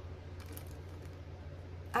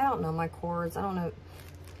 I don't know my cords. I don't know.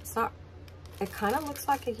 It's not, it kind of looks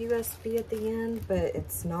like a USB at the end, but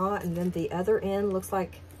it's not. And then the other end looks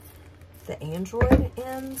like the Android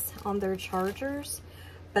ends on their chargers.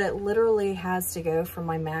 But it literally has to go from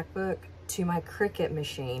my MacBook to my Cricut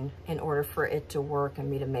machine in order for it to work and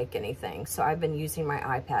me to make anything. So I've been using my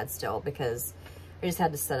iPad still because I just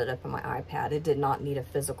had to set it up on my iPad. It did not need a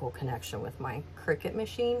physical connection with my Cricut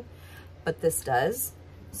machine, but this does.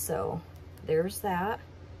 So there's that.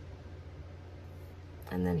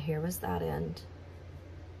 And then here was that end,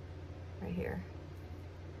 right here.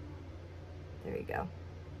 There you go.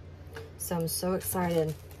 So I'm so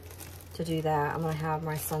excited to do that. I'm gonna have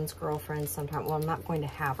my son's girlfriend sometime. Well, I'm not going to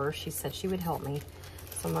have her. She said she would help me.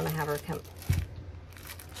 So I'm gonna have her come.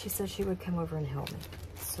 She said she would come over and help me.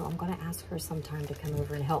 So I'm gonna ask her sometime to come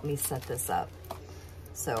over and help me set this up.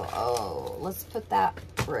 So, oh, let's put that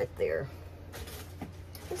right there.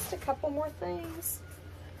 Just a couple more things.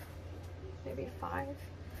 Maybe 5.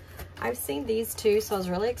 I've seen these too, so I was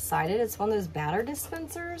really excited. It's one of those batter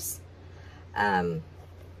dispensers.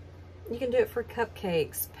 You can do it for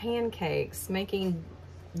cupcakes, pancakes, making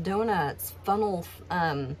donuts, funnel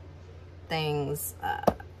things,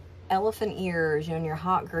 elephant ears, you know, in your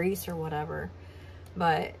hot grease or whatever.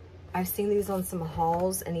 But I've seen these on some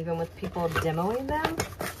hauls and even with people demoing them,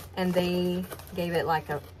 and they gave it like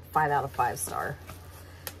a 5 out of 5 star.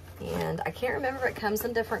 And I can't remember if it comes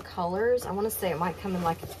in different colors. I want to say it might come in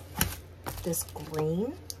like this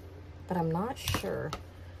green, but I'm not sure.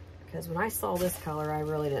 Because when I saw this color, I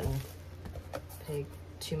really didn't pay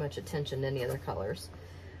too much attention to any other colors.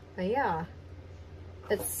 But yeah,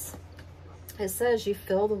 it's It says you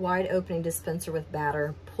fill the wide opening dispenser with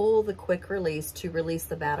batter, pull the quick release to release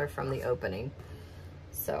the batter from the opening.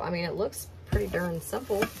 So, I mean, it looks pretty darn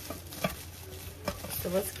simple. So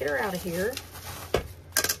let's get her out of here.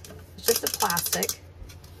 It's just a plastic,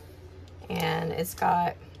 and it's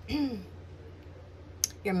got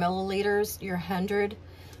your milliliters, your 100,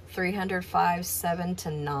 300, 5, 7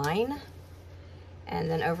 to 9. And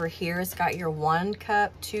then over here, it's got your 1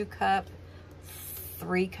 cup, 2 cup,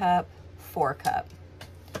 3 cup, 4 cup.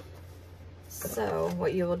 So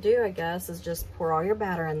what you will do, I guess, is just pour all your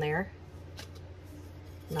batter in there.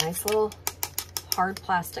 Nice little hard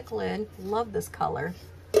plastic lid. Love this color.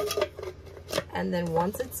 And then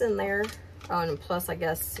once it's in there, oh, and plus I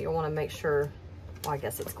guess you'll want to make sure, well, I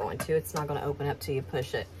guess it's going to. It's not going to open up till you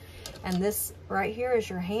push it. And this right here is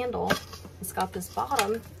your handle. It's got this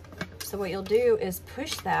bottom. So what you'll do is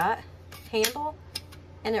push that handle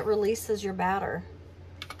and it releases your batter.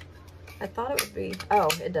 I thought it would be, oh,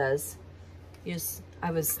 it does.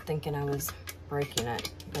 I was thinking I was breaking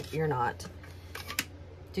it, but you're not.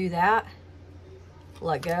 Do that,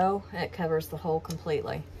 let go, and it covers the hole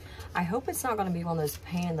completely. I hope it's not going to be one of those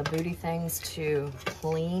pain in the booty things to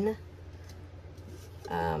clean.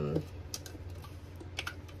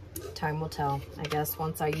 Time will tell. I guess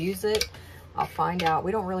once I use it, I'll find out.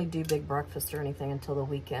 We don't really do big breakfast or anything until the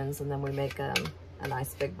weekends, and then we make a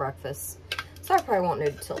nice big breakfast. So I probably won't need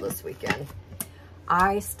it till this weekend.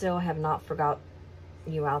 I still have not forgot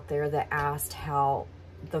you out there that asked how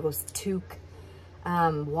those 2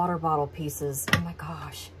 water bottle pieces, oh my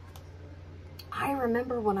gosh. I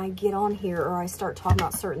remember when I get on here or I start talking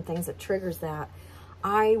about certain things that triggers that,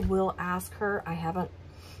 I will ask her. I'm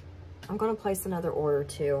going to place another order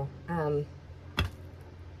too. I'm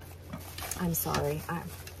sorry.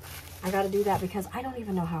 I got to do that because I don't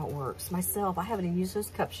even know how it works myself. I haven't even used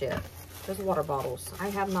those cups yet. Those water bottles. I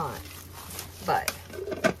have not. But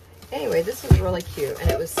anyway, this is really cute.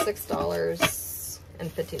 And it was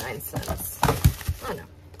 $6.59. I don't know.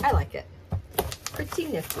 I like it. Pretty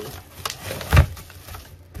nifty.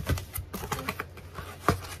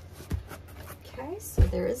 Okay, so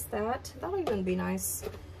there is that. That'll even be nice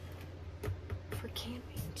for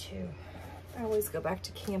camping too. I always go back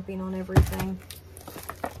to camping on everything.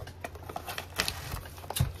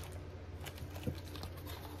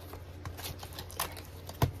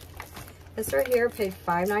 This right here, paid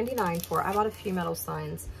 $5.99 for. I bought a few metal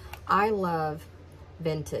signs. I love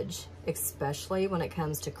vintage, especially when it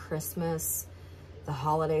comes to Christmas, the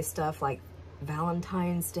holiday stuff like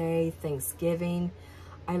Valentine's Day, Thanksgiving.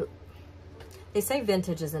 They say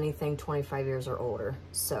vintage is anything 25 years or older.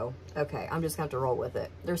 So, okay, I'm just gonna have to roll with it.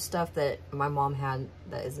 There's stuff that my mom had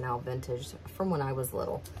that is now vintage from when I was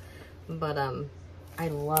little. But I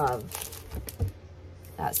love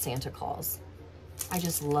that Santa Claus. I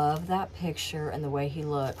just love that picture and the way he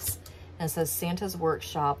looks. And it says Santa's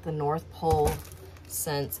Workshop, the North Pole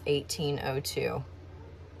since 1802.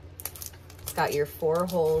 It's got your 4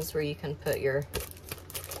 holes where you can put your,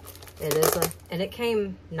 and it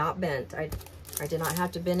came not bent. I did not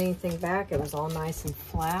have to bend anything back. It was all nice and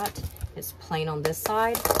flat. It's plain on this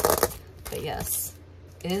side. But yes,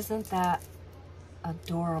 isn't that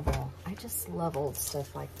adorable? I just love old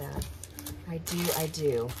stuff like that. I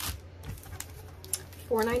do.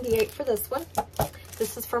 $4.98 for this one.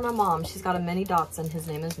 This is for my mom. She's got a mini Dachshund. His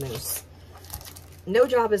name is Moose. No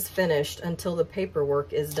job is finished until the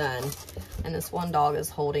paperwork is done. And this one dog is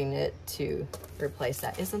holding it to replace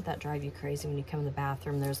that. Isn't that drive you crazy when you come in the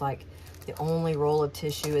bathroom? There's like the only roll of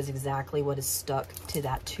tissue is exactly what is stuck to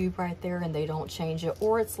that tube right there, and they don't change it,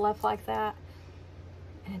 or it's left like that.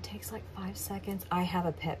 And it takes like 5 seconds. I have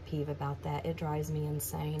a pet peeve about that. It drives me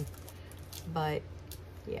insane. But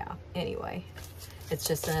yeah, anyway. It's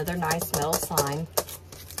just another nice metal sign.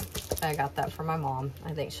 I got that for my mom.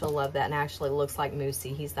 I think she'll love that, and actually looks like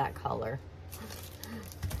Moosey. He's that color.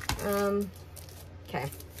 Okay.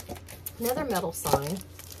 Another metal sign.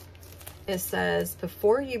 It says,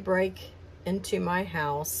 before you break into my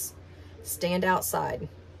house, stand outside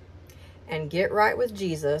and get right with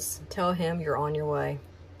Jesus. Tell him you're on your way.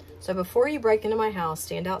 So before you break into my house,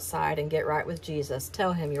 stand outside and get right with Jesus.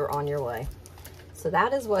 Tell him you're on your way. So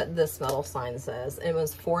that is what this metal sign says. It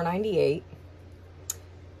was $4.98.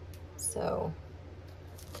 So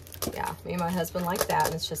yeah, me and my husband like that,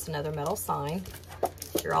 and it's just another metal sign.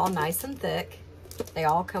 They're all nice and thick. They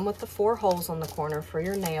all come with the 4 holes on the corner for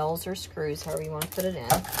your nails or screws, however you want to put it in.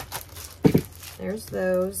 There's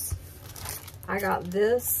those. I got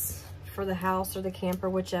this for the house or the camper,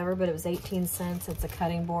 whichever, but it was 18 cents. It's a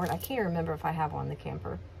cutting board. I can't remember if I have one in the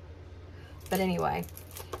camper. But anyway,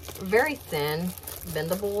 very thin,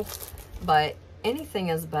 bendable, but anything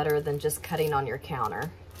is better than just cutting on your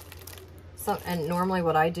counter. So, and normally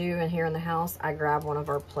what I do in here in the house, I grab one of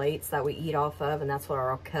our plates that we eat off of, and that's where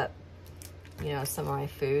I'll cut, you know, some of my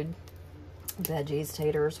food, veggies,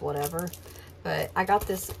 taters, whatever. But I got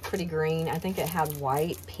this pretty green. I think it had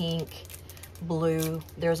white, pink, blue.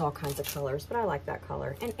 There's all kinds of colors, but I like that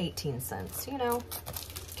color. And 18 cents, you know,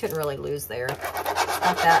 couldn't really lose there.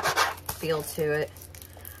 Got that feel to it.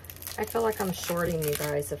 I feel like I'm shorting you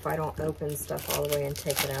guys if I don't open stuff all the way and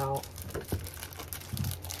take it out.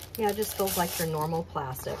 Yeah, it just feels like your normal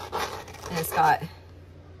plastic. And it's got, I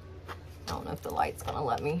don't know if the light's gonna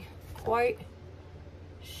let me quite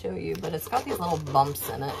show you, but it's got these little bumps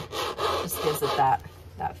in it. Just gives it that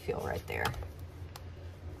feel right there.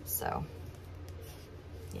 So,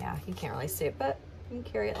 yeah, you can't really see it, but you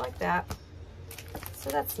can carry it like that. So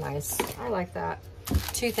that's nice. I like that.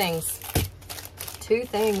 Two things,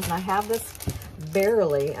 and I have this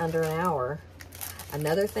barely under an hour.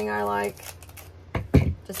 Another thing I like,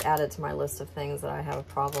 just add it to my list of things that I have a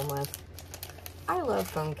problem with. I love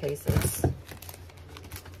phone cases.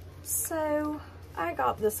 So I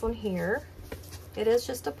got this one here. It is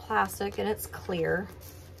just a plastic and it's clear.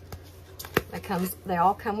 They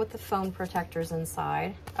all come with the phone protectors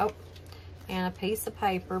inside. Oh, and a piece of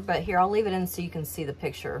paper, but here, I'll leave it in so you can see the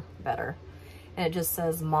picture better. And it just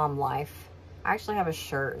says Mom Life. I actually have a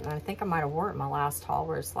shirt, and I think I might have worn it in my last haul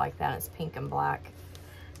where it's like that. It's pink and black.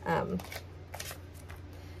 But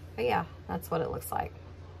yeah, that's what it looks like.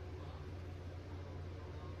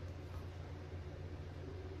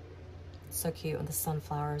 So cute with the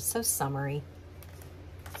sunflowers, so summery.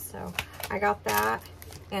 So I got that,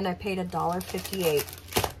 and I paid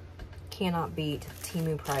 $1.58. Cannot beat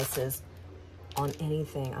TEMU prices on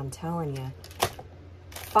anything, I'm telling you.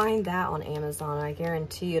 Find that on Amazon. I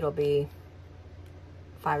guarantee it'll be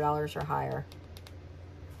 $5 or higher.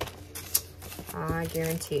 I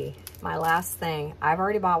guarantee. My last thing, I've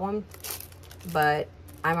already bought one, but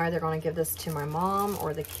I'm either going to give this to my mom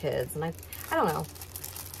or the kids. And I don't know.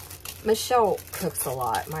 Michelle cooks a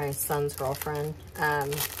lot, my son's girlfriend.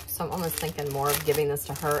 So I'm almost thinking more of giving this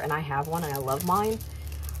to her. And I have one and I love mine.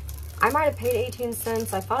 I might have paid 18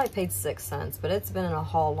 cents. I thought I paid 6 cents, but it's been in a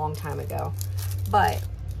haul a long time ago. But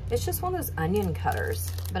it's just one of those onion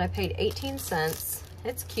cutters. But I paid 18 cents.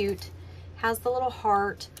 It's cute. Has the little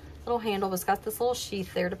heart, little handle, but it's got this little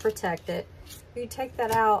sheath there to protect it. You take that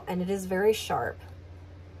out and it is very sharp.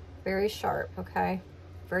 Very sharp, okay?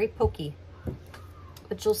 Very pokey.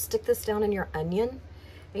 But you'll stick this down in your onion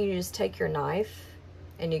and you just take your knife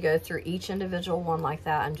and you go through each individual one like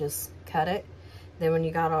that and just cut it. Then when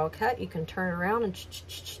you got it all cut, you can turn it around and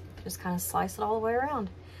just kind of slice it all the way around.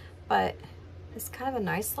 But it's kind of a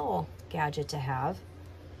nice little gadget to have.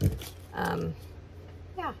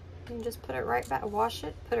 Yeah, you can just put it right back, wash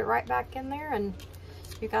it, put it right back in there, and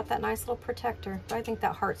you got that nice little protector. But I think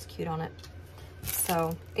that heart's cute on it.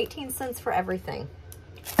 So 18 cents for everything.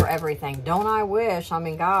 For everything. Don't I wish? I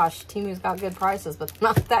mean, gosh, Temu's got good prices, but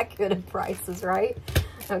not that good at prices, right?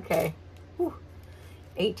 Okay. Whew.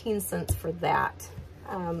 18 cents for that.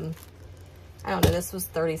 I don't know. This was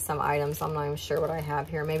 30 some items. I'm not even sure what I have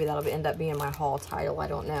here. Maybe that'll end up being my haul title. I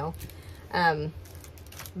don't know.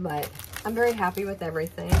 But I'm very happy with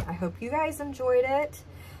everything. I hope you guys enjoyed it.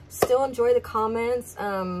 Still enjoy the comments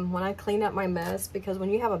when I clean up my mess, because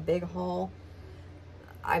when you have a big haul,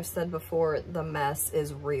 I've said before, the mess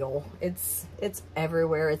is real. It's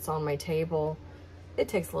everywhere. It's on my table. It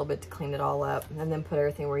takes a little bit to clean it all up and then put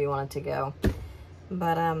everything where you want it to go.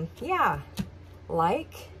 But yeah,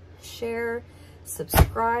 like, share,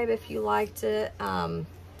 subscribe if you liked it.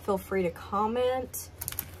 Feel free to comment.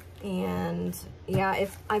 And yeah,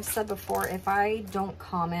 if I've said before, if I don't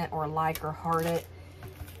comment or like or heart it,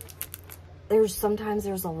 sometimes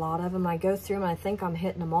there's a lot of them. I go through them and I think I'm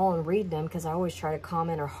hitting them all and reading them, because I always try to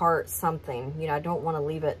comment or heart something. You know, I don't want to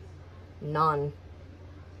leave it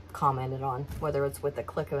non-commented on, whether it's with a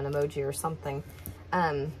click of an emoji or something.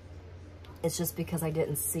 It's just because I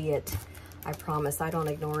didn't see it. I promise I don't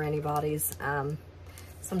ignore anybody's.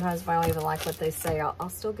 Sometimes if I don't even like what they say, I'll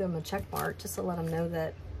still give them a check mark just to let them know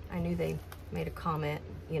that I knew they made a comment,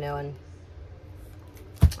 you know, and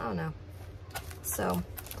I don't know. So,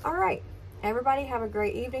 all right. Everybody have a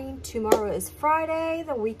great evening. Tomorrow is Friday.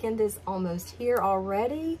 The weekend is almost here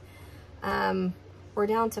already. We're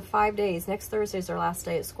down to 5 days. Next Thursday is our last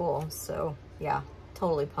day at school. So yeah,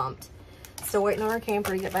 totally pumped. Still waiting on our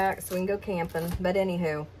camper to get back so we can go camping. But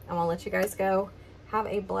anywho, I want to let you guys go. Have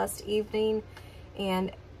a blessed evening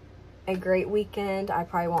and a great weekend. I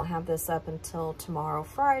probably won't have this up until tomorrow,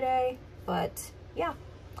 Friday. But yeah,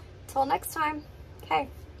 till next time. Okay,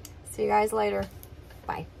 see you guys later.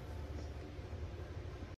 Bye.